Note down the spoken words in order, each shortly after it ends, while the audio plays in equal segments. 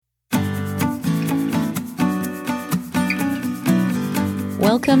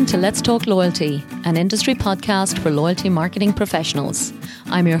Welcome to Let's Talk Loyalty, an industry podcast for loyalty marketing professionals.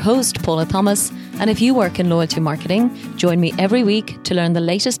 I'm your host, Paula Thomas, and if you work in loyalty marketing, join me every week to learn the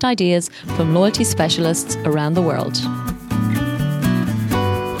latest ideas from loyalty specialists around the world.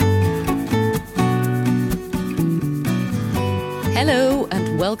 Hello,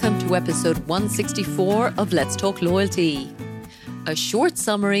 and welcome to episode 164 of Let's Talk Loyalty. A short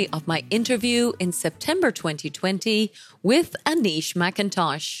summary of my interview in September 2020 with Anish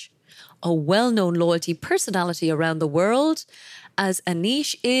McIntosh, a well-known loyalty personality around the world, as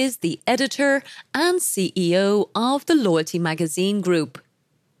Anish is the editor and CEO of the Loyalty Magazine Group.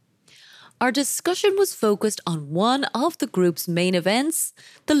 Our discussion was focused on one of the group's main events,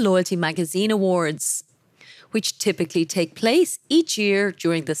 the Loyalty Magazine Awards, which typically take place each year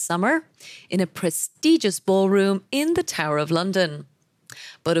during the summer in a prestigious ballroom in the Tower of London.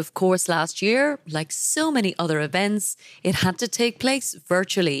 But of course, last year, like so many other events, it had to take place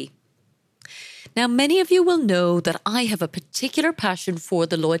virtually. Now, many of you will know that I have a particular passion for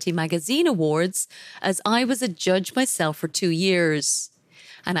the Loyalty Magazine Awards, as I was a judge myself for 2 years.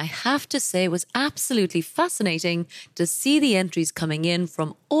 And I have to say it was absolutely fascinating to see the entries coming in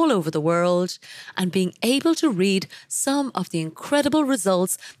from all over the world and being able to read some of the incredible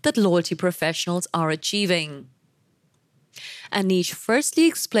results that loyalty professionals are achieving. Anish firstly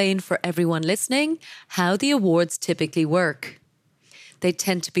explained for everyone listening how the awards typically work. They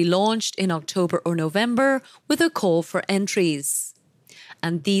tend to be launched in October or November with a call for entries.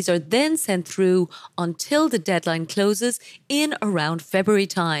 And these are then sent through until the deadline closes in around February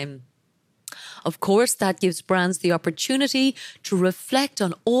time. Of course, that gives brands the opportunity to reflect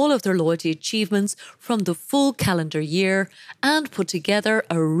on all of their loyalty achievements from the full calendar year and put together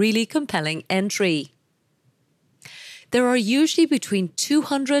a really compelling entry. There are usually between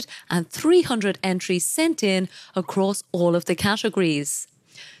 200 and 300 entries sent in across all of the categories.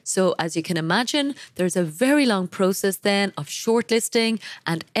 So as you can imagine, there's a very long process then of shortlisting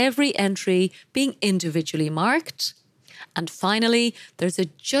and every entry being individually marked. And finally, there's a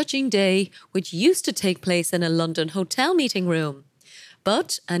judging day, which used to take place in a London hotel meeting room.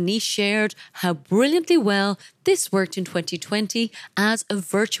 But Anish shared how brilliantly well this worked in 2020 as a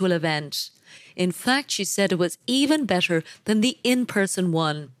virtual event. In fact, she said it was even better than the in-person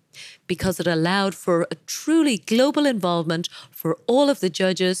one, because it allowed for a truly global involvement for all of the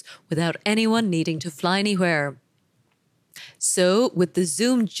judges without anyone needing to fly anywhere. So, with the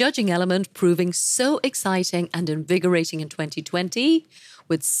Zoom judging element proving so exciting and invigorating in 2020,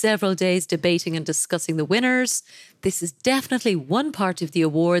 with several days debating and discussing the winners, this is definitely one part of the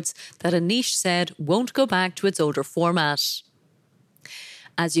awards that Anish said won't go back to its older format.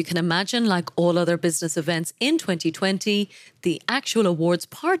 As you can imagine, like all other business events in 2020, the actual awards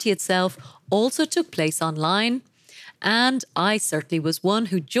party itself also took place online. And I certainly was one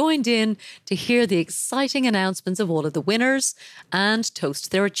who joined in to hear the exciting announcements of all of the winners and toast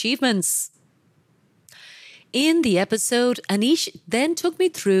their achievements. In the episode, Anish then took me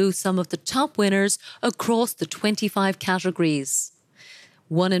through some of the top winners across the 25 categories.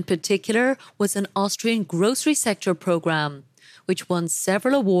 One in particular was an Austrian grocery sector programme, which won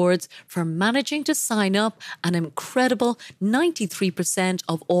several awards for managing to sign up an incredible 93%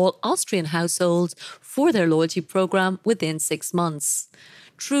 of all Austrian households for their loyalty programme within 6 months.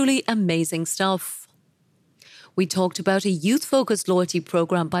 Truly amazing stuff. We talked about a youth-focused loyalty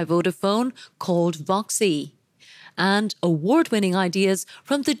programme by Vodafone called Voxy, and award-winning ideas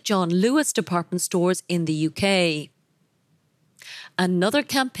from the John Lewis department stores in the UK. Another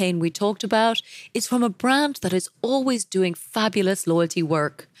campaign we talked about is from a brand that is always doing fabulous loyalty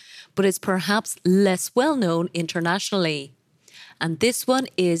work, but is perhaps less well known internationally. And this one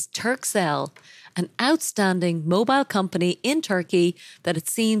is Turkcell, an outstanding mobile company in Turkey that it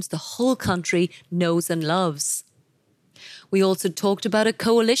seems the whole country knows and loves. We also talked about a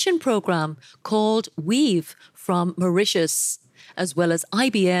coalition program called Weave from Mauritius, as well as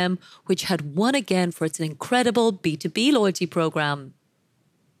IBM, which had won again for its incredible B2B loyalty program.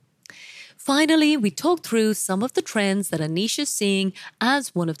 Finally, we talked through some of the trends that Anish is seeing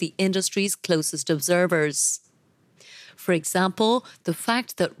as one of the industry's closest observers. For example, the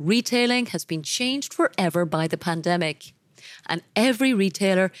fact that retailing has been changed forever by the pandemic, and every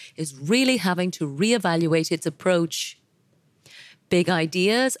retailer is really having to reevaluate its approach. Big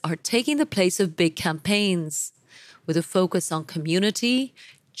ideas are taking the place of big campaigns, with a focus on community,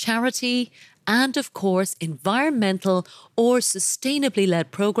 charity, and of course, environmental or sustainably led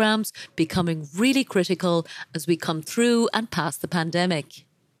programs becoming really critical as we come through and past the pandemic.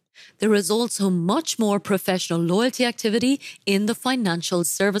 There is also much more professional loyalty activity in the financial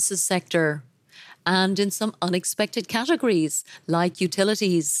services sector. and in some unexpected categories like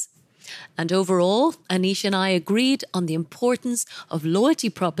utilities. And overall, Anish and I agreed on the importance of loyalty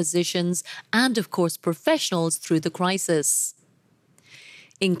propositions and, of course, professionals through the crisis.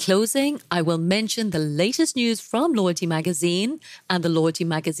 In closing, I will mention the latest news from Loyalty Magazine and the Loyalty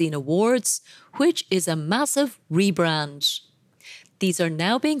Magazine Awards, which is a massive rebrand. These are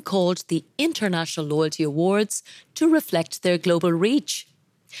now being called the International Loyalty Awards to reflect their global reach.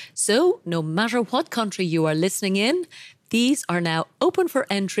 So, no matter what country you are listening in, these are now open for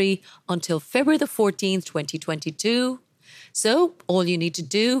entry until February the 14th, 2022. So all you need to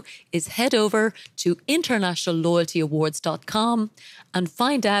do is head over to internationalloyaltyawards.com and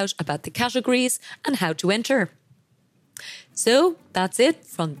find out about the categories and how to enter. So that's it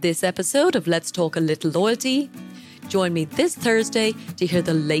from this episode of Let's Talk a Little Loyalty. Join me this Thursday to hear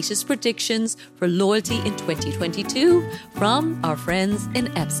the latest predictions for loyalty in 2022 from our friends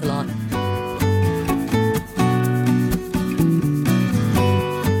in Epsilon.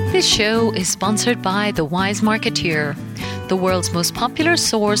 This show is sponsored by The Wise Marketeer, the world's most popular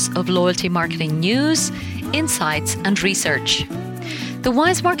source of loyalty marketing news, insights, and research. The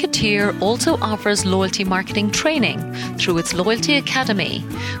Wise Marketeer also offers loyalty marketing training through its Loyalty Academy,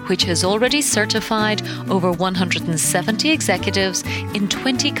 which has already certified over 170 executives in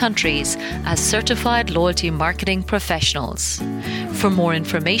 20 countries as certified loyalty marketing professionals. For more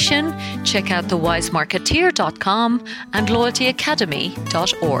information, check out thewisemarketeer.com and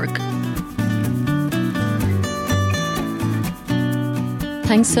loyaltyacademy.org.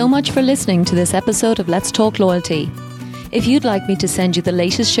 Thanks so much for listening to this episode of Let's Talk Loyalty. If you'd like me to send you the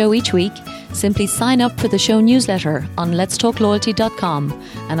latest show each week, simply sign up for the show newsletter on letstalkloyalty.com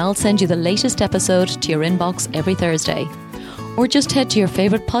and I'll send you the latest episode to your inbox every Thursday. Or just head to your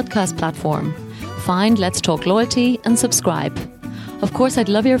favourite podcast platform, find Let's Talk Loyalty and subscribe. Of course, I'd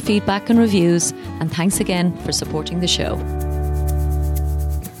love your feedback and reviews, and thanks again for supporting the show.